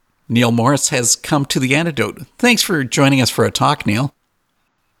Neal Morse has come to The Antidote. Thanks for joining us for a talk, Neal.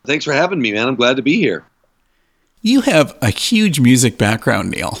 Thanks for having me, man. I'm glad to be here. You have a huge music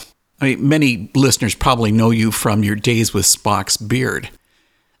background, Neal. I mean, many listeners probably know you from your days with Spock's Beard.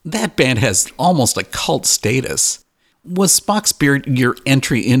 That band has almost a cult status. Was Spock's Beard your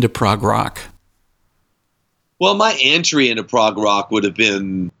entry into prog rock? Well, my entry into prog rock would have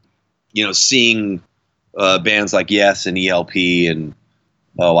been, seeing bands like Yes and ELP and,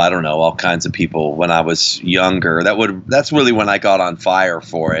 I don't know, all kinds of people when I was younger. That's really when I got on fire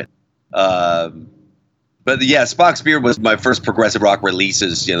for it. But yeah, Spock's Beard was my first progressive rock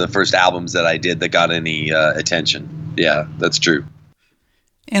releases, the first albums that I did that got any attention. Yeah, that's true.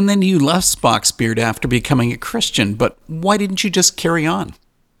 And then you left Spock's Beard after becoming a Christian, but why didn't you just carry on?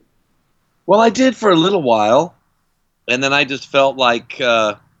 Well, I did for a little while, and then I just felt like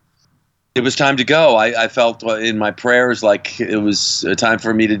it was time to go. I felt in my prayers like it was a time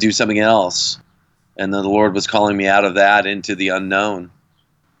for me to do something else, and then the Lord was calling me out of that into the unknown.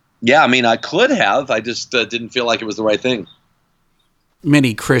 Yeah, I mean, I could have. I just didn't feel like it was the right thing.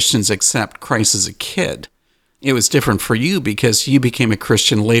 Many Christians accept Christ as a kid. It was different for you because you became a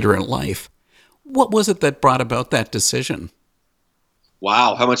Christian later in life. What was it that brought about that decision?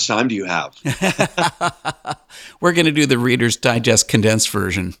 Wow, how much time do you have? We're going to do the Reader's Digest condensed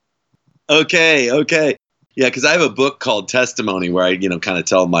version. Okay. Yeah, because I have a book called Testimony where I, kind of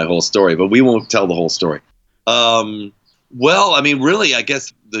tell my whole story, but we won't tell the whole story. Well, I mean, really, I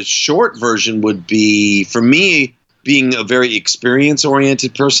guess the short version would be, for me, being a very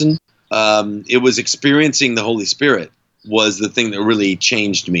experience-oriented person, it was experiencing the Holy Spirit was the thing that really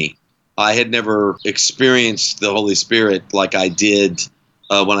changed me. I had never experienced the Holy Spirit like I did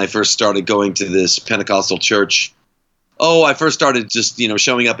when I first started going to this Pentecostal church. I first started just,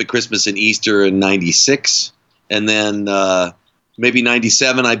 showing up at Christmas and Easter in 96. And then maybe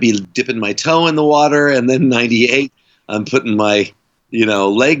 97, I'd be dipping my toe in the water. And then 98, I'm putting my,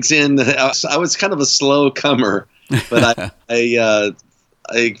 legs in. I was kind of a slow comer, but I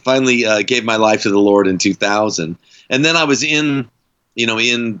finally gave my life to the Lord in 2000. And then I was in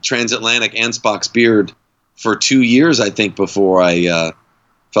Transatlantic and Spock's Beard for 2 years, I think, before I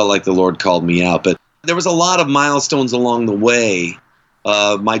felt like the Lord called me out. But there was a lot of milestones along the way.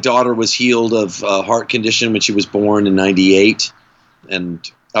 My daughter was healed of a heart condition when she was born in 98. And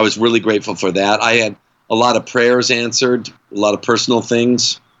I was really grateful for that. I had a lot of prayers answered, a lot of personal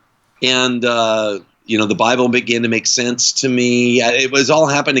things. And, the Bible began to make sense to me. It was all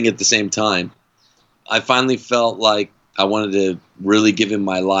happening at the same time. I finally felt like I wanted to really give him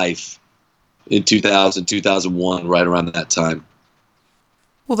my life in 2000, 2001, right around that time.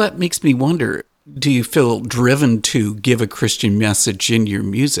 Well, that makes me wonder, do you feel driven to give a Christian message in your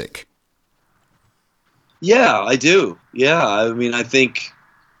music? Yeah, I do. Yeah, I mean, I think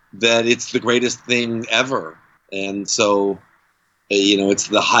that it's the greatest thing ever. And so, it's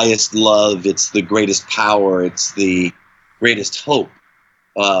the highest love, it's the greatest power, it's the greatest hope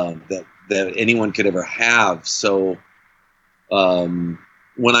that anyone could ever have. So when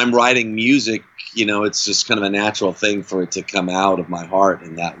I'm writing music, it's just kind of a natural thing for it to come out of my heart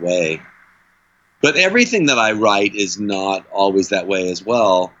in that way. But everything that I write is not always that way as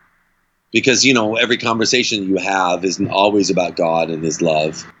well, because, every conversation you have isn't always about God and his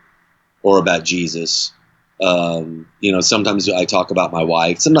love or about Jesus. Sometimes I talk about my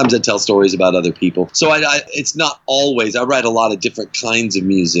wife. Sometimes I tell stories about other people. So it's not always. I write a lot of different kinds of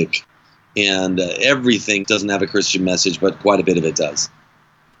music, and everything doesn't have a Christian message, but quite a bit of it does.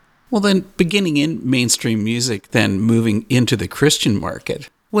 Well, then, beginning in mainstream music, then moving into the Christian market,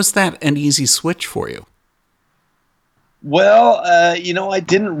 was that an easy switch for you? Well, I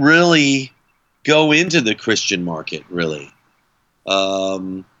didn't really go into the Christian market, really.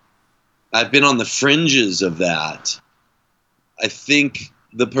 I've been on the fringes of that. I think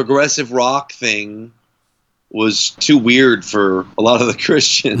the progressive rock thing was too weird for a lot of the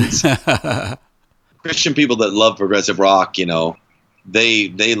Christians. Christian people that love progressive rock,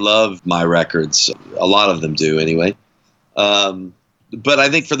 they love my records. A lot of them do anyway. But I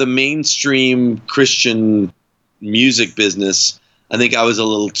think for the mainstream Christian music business, I think I was a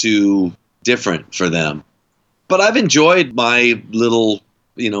little too different for them. But I've enjoyed my little,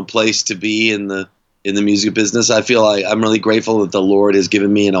 place to be in the music business. I feel like I'm really grateful that the Lord has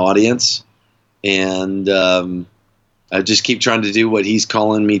given me an audience, and I just keep trying to do what he's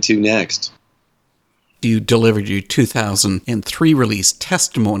calling me to next. You delivered your 2003 release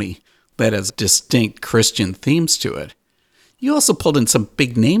Testimony that has distinct Christian themes to it. You also pulled in some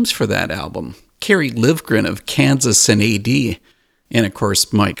big names for that album. Kerry Livgren of Kansas and AD, and of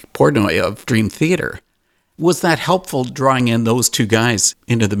course Mike Portnoy of Dream Theater. Was that helpful drawing in those two guys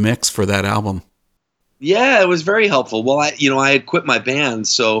into the mix for that album? Yeah, it was very helpful. Well, I had quit my band,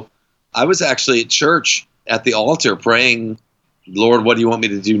 so I was actually at church at the altar praying, Lord, what do you want me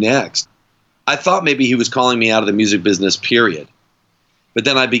to do next? I thought maybe he was calling me out of the music business, period. But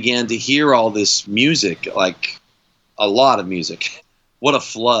then I began to hear all this music, like a lot of music. What a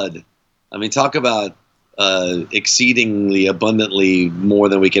flood. I mean, talk about exceedingly abundantly more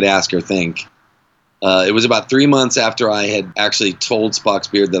than we could ask or think. It was about 3 months after I had actually told Spock's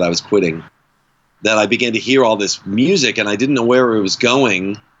Beard that I was quitting that I began to hear all this music, and I didn't know where it was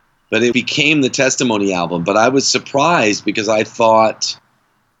going, but it became the Testimony album. But I was surprised because I thought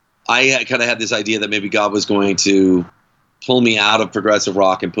I kind of had this idea that maybe God was going to pull me out of progressive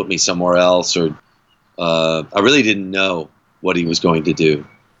rock and put me somewhere else, or I really didn't know what he was going to do.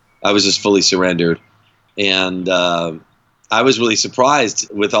 I was just fully surrendered. And I was really surprised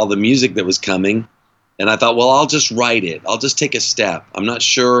with all the music that was coming. And I thought, well, I'll just write it. I'll just take a step. I'm not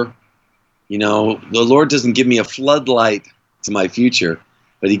sure. The Lord doesn't give me a floodlight to my future,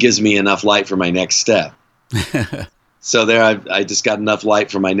 but he gives me enough light for my next step. So there I just got enough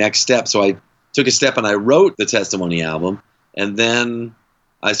light for my next step. So I took a step and I wrote the Testimony album. And then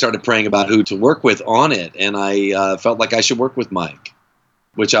I started praying about who to work with on it. And I felt like I should work with Mike,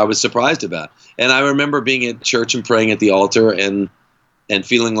 which I was surprised about. And I remember being at church and praying at the altar and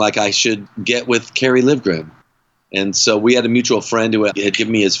feeling like I should get with Kerry Livgren. And so we had a mutual friend who had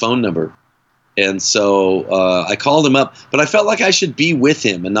given me his phone number. And so I called him up, but I felt like I should be with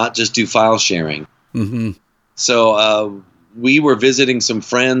him and not just do file sharing. Mm-hmm. So we were visiting some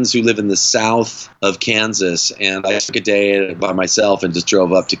friends who live in the south of Kansas, and I took a day by myself and just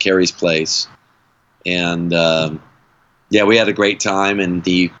drove up to Kerry's place. And yeah, we had a great time, and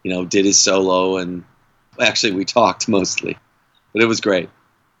he, did his solo, and actually we talked mostly, but it was great.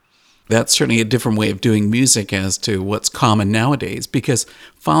 That's certainly a different way of doing music as to what's common nowadays, because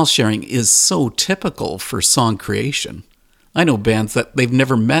file sharing is so typical for song creation. I know bands that they've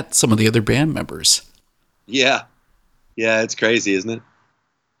never met some of the other band members. Yeah, it's crazy, isn't it?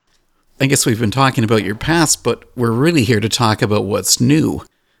 I guess we've been talking about your past, but we're really here to talk about what's new.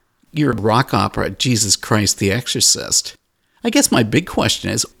 Your rock opera, Jesus Christ the Exorcist. I guess my big question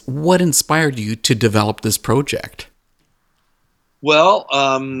is, what inspired you to develop this project? Well,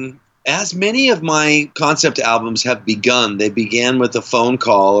 as many of my concept albums have begun, they began with a phone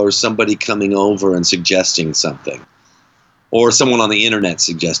call or somebody coming over and suggesting something, or someone on the internet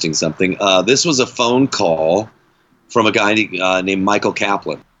suggesting something. This was a phone call from a guy named Michael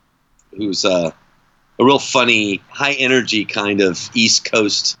Kaplan, who's a real funny, high-energy kind of East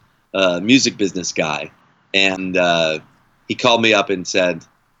Coast music business guy. And he called me up and said,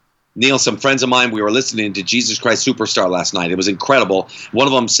 Neal, some friends of mine, we were listening to Jesus Christ Superstar last night. It was incredible. One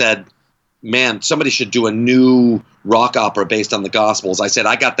of them said, man, somebody should do a new rock opera based on the Gospels. I said,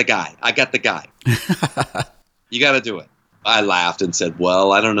 I got the guy. You got to do it. I laughed and said,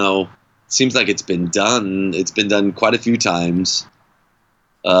 well, I don't know. Seems like it's been done. It's been done quite a few times.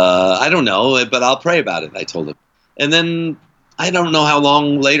 I don't know, but I'll pray about it, I told him. And then I don't know how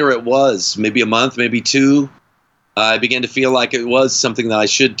long later it was, maybe a month, maybe two. I began to feel like it was something that I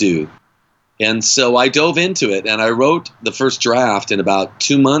should do. And so I dove into it, and I wrote the first draft in about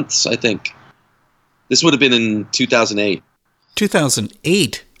 2 months, I think. This would have been in 2008.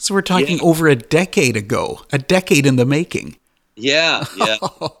 2008? So we're talking over a decade ago, a decade in the making. Yeah.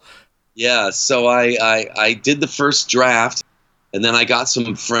 Yeah, so I did the first draft, and then I got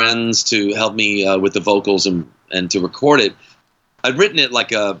some friends to help me with the vocals and to record it. I'd written it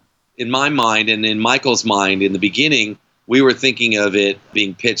in my mind and in Michael's mind in the beginning, we were thinking of it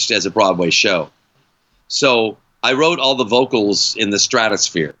being pitched as a Broadway show. So I wrote all the vocals in the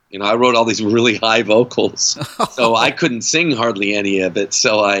stratosphere. I wrote all these really high vocals. So I couldn't sing hardly any of it.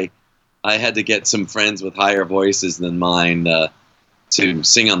 So I had to get some friends with higher voices than mine to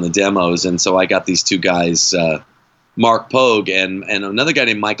sing on the demos. And so I got these two guys, Mark Pogue and another guy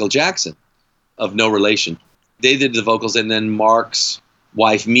named Michael Jackson, of no relation. They did the vocals, and then Mark's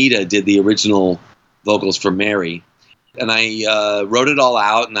wife Mita did the original vocals for Mary. And I wrote it all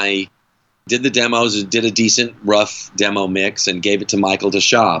out, and I did the demos and did a decent rough demo mix and gave it to Michael to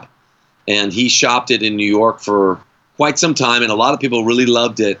shop. And he shopped it in New York for quite some time, and a lot of people really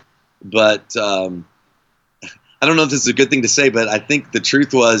loved it. But I don't know if this is a good thing to say, but I think the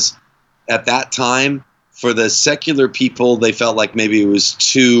truth was, at that time, for the secular people, they felt like maybe it was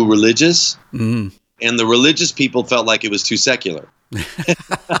too religious. Mm. And the religious people felt like it was too secular.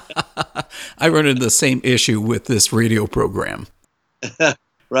 I run into the same issue with this radio program.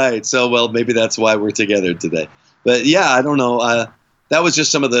 Right. So, well, maybe that's why we're together today. But yeah, I don't know. that was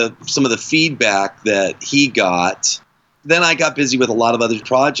just some of the feedback that he got. Then I got busy with a lot of other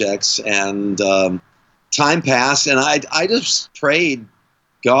projects, and time passed, and I just prayed,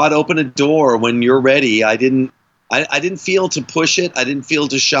 God, open a door when you're ready. I didn't feel to push it. I didn't feel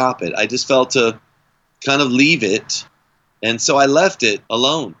to shop it. I just felt to kind of leave it. And so I left it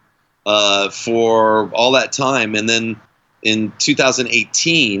alone for all that time. And then in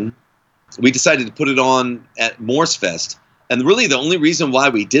 2018, we decided to put it on at Morse Fest. And really the only reason why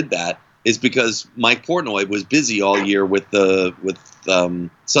we did that is because Mike Portnoy was busy all year with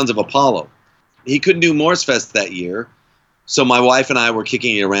Sons of Apollo. He couldn't do Morse Fest that year. So my wife and I were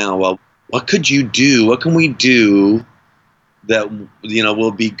kicking it around. Well, what could you do? What can we do that,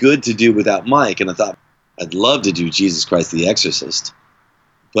 will be good to do without Mike? And I thought, I'd love to do Jesus Christ the Exorcist,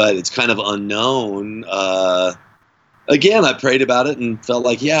 but it's kind of unknown. Again, I prayed about it and felt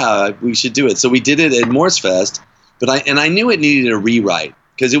like, yeah, we should do it. So we did it at Morse Fest, but I knew it needed a rewrite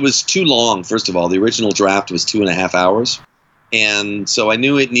because it was too long. First of all, the original draft was 2.5 hours. And so I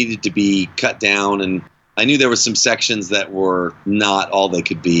knew it needed to be cut down, and I knew there were some sections that were not all they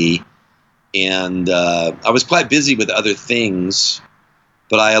could be. And I was quite busy with other things,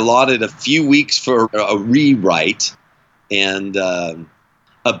 but I allotted a few weeks for a rewrite. And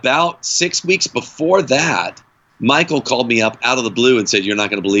about 6 weeks before that, Michael called me up out of the blue and said, "You're not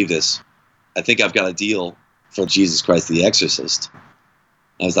going to believe this. I think I've got a deal for Jesus Christ the Exorcist."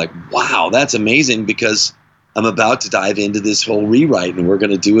 I was like, wow, that's amazing, because I'm about to dive into this whole rewrite, and we're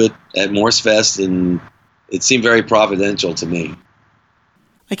going to do it at Morse Fest, and it seemed very providential to me.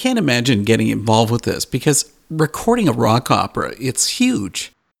 I can't imagine getting involved with this, because recording a rock opera, it's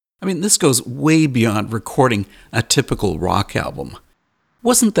huge. I mean, this goes way beyond recording a typical rock album.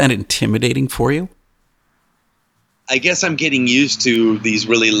 Wasn't that intimidating for you? I guess I'm getting used to these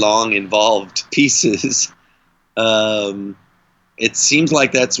really long, involved pieces. It seems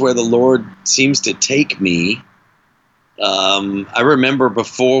like that's where the Lord seems to take me. I remember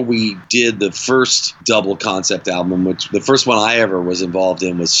before we did the first double concept album, which the first one I ever was involved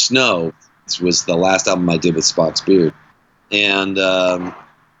in was Snow. This was the last album I did with Spock's Beard. And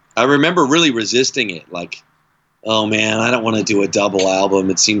I remember really resisting it. Like, oh man, I don't want to do a double album.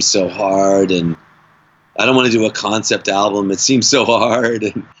 It seems so hard. And I don't want to do a concept album. It seems so hard.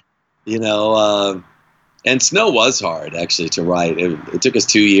 And, and Snow was hard, actually, to write. It took us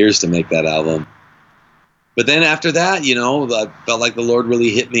 2 years to make that album. But then after that, I felt like the Lord really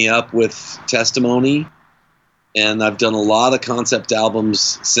hit me up with Testimony. And I've done a lot of concept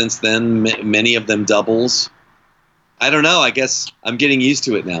albums since then, many of them doubles. I don't know. I guess I'm getting used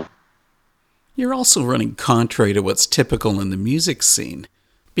to it now. You're also running contrary to what's typical in the music scene,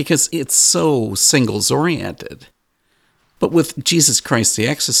 because it's so singles-oriented. But with Jesus Christ the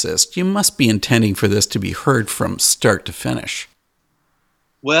Exorcist, you must be intending for this to be heard from start to finish.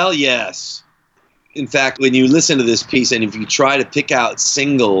 Well, yes. In fact, when you listen to this piece, and if you try to pick out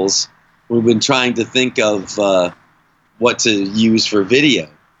singles, we've been trying to think of what to use for video.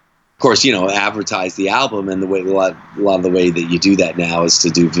 Of course, advertise the album, and a lot of the way that you do that now is to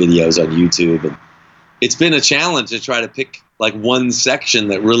do videos on YouTube. And it's been a challenge to try to pick like one section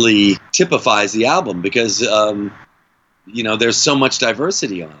that really typifies the album, because there's so much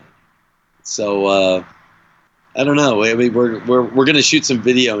diversity on it. So I don't know. I mean, we're going to shoot some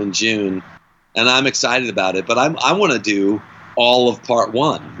video in June, and I'm excited about it. But I want to do all of part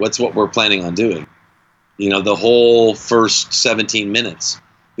one. That's what we're planning on doing. The whole first 17 minutes.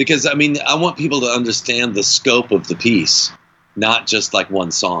 Because, I mean, I want people to understand the scope of the piece, not just like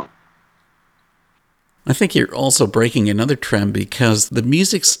one song. I think you're also breaking another trend, because the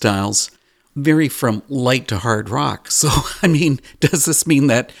music styles vary from light to hard rock. So, I mean, does this mean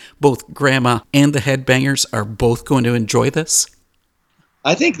that both Grandma and the Headbangers are both going to enjoy this?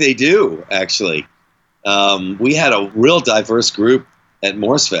 I think they do, actually. We had a real diverse group at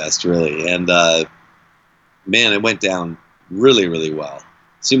Morse Fest, really. And, man, it went down really, really well.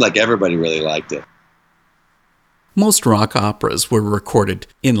 Seemed like everybody really liked it. Most rock operas were recorded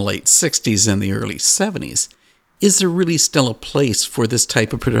in the late 60s and the early 70s. Is there really still a place for this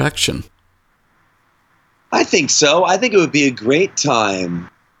type of production? I think so. I think it would be a great time,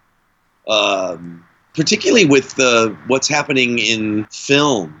 particularly with what's happening in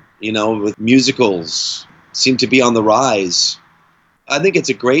film, with musicals seem to be on the rise. I think it's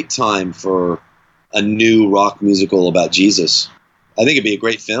a great time for a new rock musical about Jesus. I think it'd be a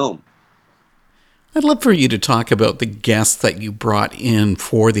great film. I'd love for you to talk about the guests that you brought in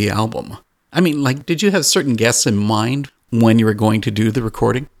for the album. I mean, did you have certain guests in mind when you were going to do the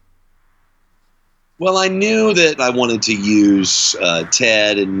recording? Well, I knew that I wanted to use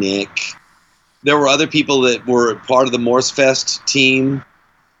Ted and Nick There were other people that were part of the Morse Fest team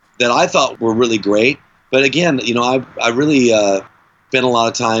that I thought were really great. But again, I really spent a lot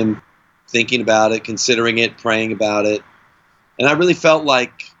of time thinking about it, considering it, praying about it. And I really felt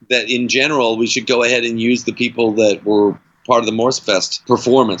like that in general, we should go ahead and use the people that were part of the Morse Fest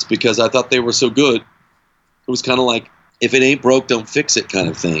performance, because I thought they were so good. It was kind of like, if it ain't broke, don't fix it kind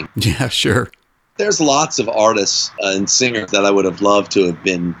of thing. Yeah, sure. There's lots of artists and singers that I would have loved to have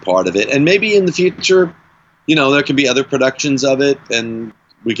been part of it. And maybe in the future, there can be other productions of it, and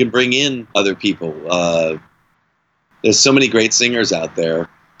we can bring in other people. There's so many great singers out there.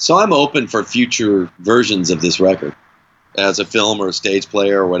 So I'm open for future versions of this record as a film or a stage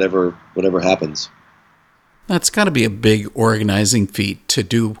play or whatever happens. That's got to be a big organizing feat to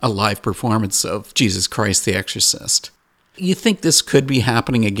do a live performance of Jesus Christ the Exorcist. You think this could be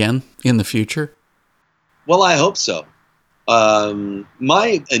happening again in the future? Well, I hope so.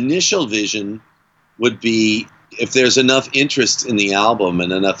 My initial vision would be, if there's enough interest in the album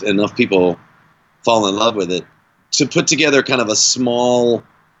and enough people fall in love with it, to put together kind of a small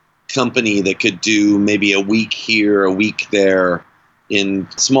company that could do maybe a week here, a week there, in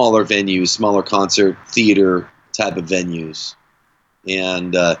smaller venues, smaller concert theater type of venues,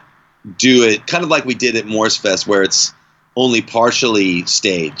 and do it kind of like we did at Morse Fest, where it's only partially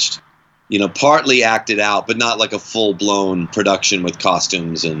staged, partly acted out, but not like a full-blown production with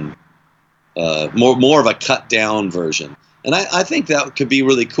costumes, and more of a cut-down version. And I think that could be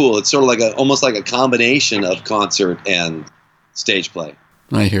really cool. It's sort of like almost like a combination of concert and stage play.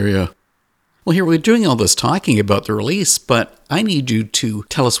 I hear you. Well, here we're doing all this talking about the release, but I need you to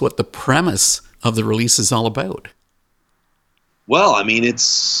tell us what the premise of the release is all about. Well, I mean,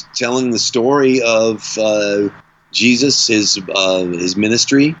 it's telling the story of Jesus, his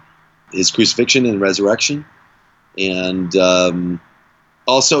ministry, his crucifixion and resurrection, and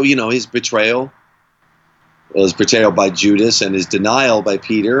also, his betrayal. His betrayal by Judas and his denial by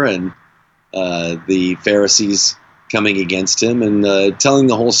Peter, and the Pharisees coming against him, and telling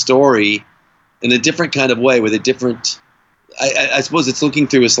the whole story in a different kind of way, with a different, I suppose it's looking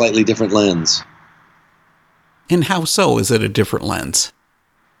through a slightly different lens. And how so is it a different lens?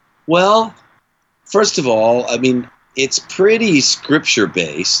 Well, first of all, I mean, it's pretty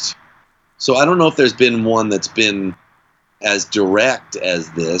scripture-based, so I don't know if there's been one that's been as direct as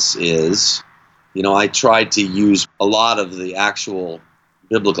this is. I tried to use a lot of the actual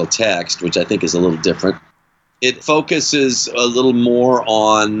biblical text, which I think is a little different. It focuses a little more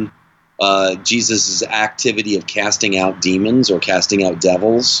on Jesus' activity of casting out demons or casting out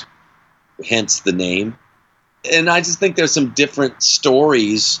devils, hence the name. And I just think there's some different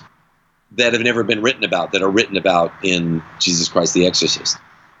stories that have never been written about, that are written about in Jesus Christ the Exorcist.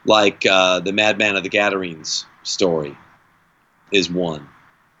 Like the Madman of the Gadarenes story is one.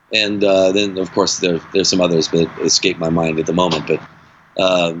 And then, of course, there's some others that escape my mind at the moment. But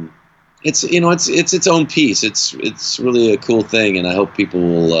it's its own piece. It's really a cool thing, and I hope people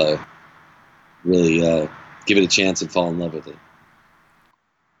will really give it a chance and fall in love with it.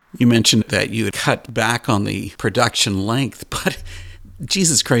 You mentioned that you had cut back on the production length, but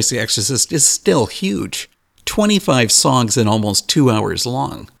Jesus Christ the Exorcist is still huge. 25 songs and almost 2 hours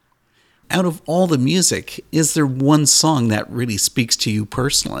long. Out of all the music, is there one song that really speaks to you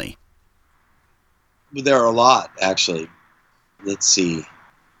personally? There are a lot, actually. Let's see.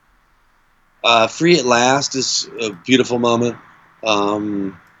 Free at Last is a beautiful moment.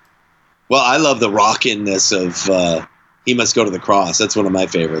 Well, I love the rockiness of He Must Go to the Cross. That's one of my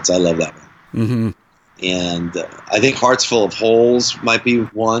favorites. I love that one. Mm-hmm. And I think Hearts Full of Holes might be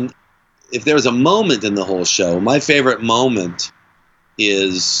one. If there's a moment in the whole show, my favorite moment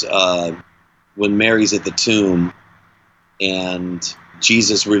is when Mary's at the tomb and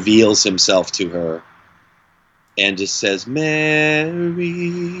Jesus reveals himself to her and just says,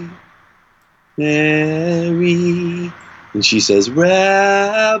 "Mary, Mary," and she says,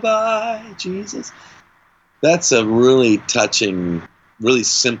 "Rabbi Jesus." That's a really touching, really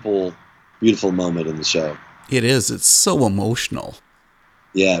simple, beautiful moment in the show. It is. It's so emotional.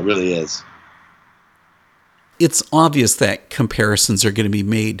 Yeah, it really is. It's obvious that comparisons are going to be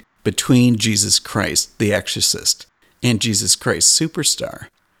made between Jesus Christ, the Exorcist, and Jesus Christ Superstar.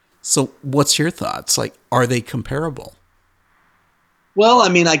 So what's your thoughts? Are they comparable? Well, I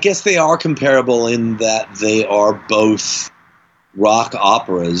mean, I guess they are comparable in that they are both rock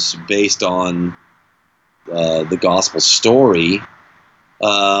operas based on the gospel story.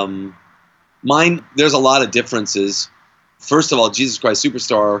 There's a lot of differences. First of all, Jesus Christ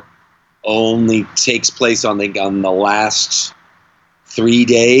Superstar only takes place on the last 3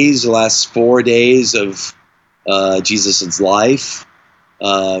 days, the last 4 days of Jesus' life.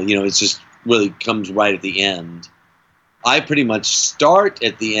 It's just really comes right at the end. I pretty much start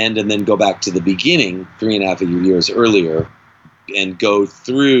at the end and then go back to the beginning 3.5 years earlier and go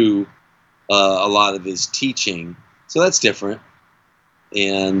through a lot of his teaching. So that's different.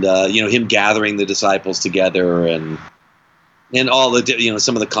 And, him gathering the disciples together and all the,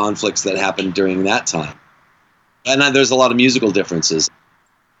 some of the conflicts that happened during that time. And there's a lot of musical differences.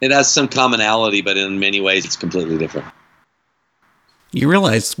 It has some commonality, but in many ways it's completely different. You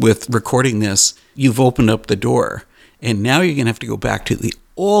realize with recording this, you've opened up the door, and now you're going to have to go back to the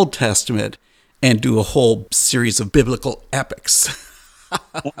Old Testament and do a whole series of biblical epics.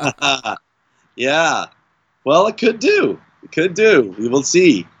 Yeah. Well, it could do. It could do. We will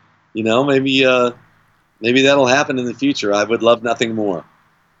see. Maybe that'll happen in the future. I would love nothing more.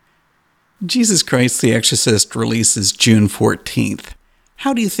 Jesus Christ the Exorcist releases June 14th.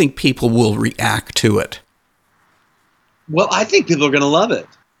 How do you think people will react to it? Well, I think people are going to love it.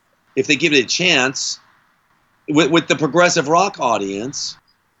 If they give it a chance, with the progressive rock audience,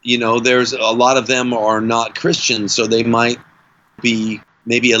 there's a lot of them are not Christians, so they might be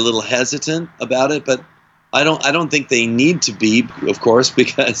maybe a little hesitant about it, but I don't think they need to be, of course,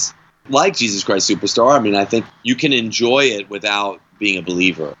 because like Jesus Christ Superstar, I think you can enjoy it without being a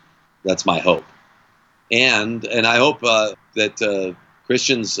believer. That's my hope. And I hope that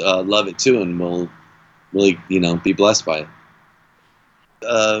Christians love it too and will really, be blessed by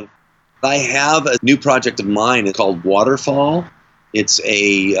it. I have a new project of mine called Waterfall. It's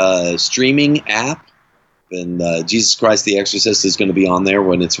a streaming app, and Jesus Christ the Exorcist is going to be on there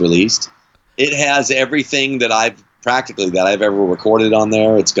when it's released. It has everything that I've ever recorded on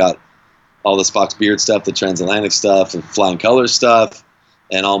there. It's got all the Spock's Beard stuff, the Transatlantic stuff, the Flying Colors stuff,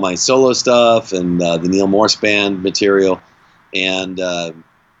 and all my solo stuff, and the Neal Morse band material. And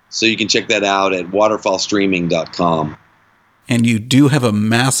so you can check that out at waterfallstreaming.com. And you do have a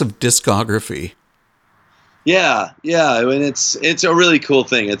massive discography. Yeah. It's a really cool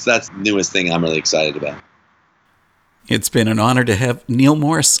thing. That's the newest thing I'm really excited about. It's been an honor to have Neal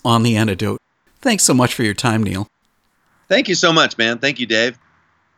Morse on The Antidote. Thanks so much for your time, Neal. Thank you so much, man. Thank you, Dave.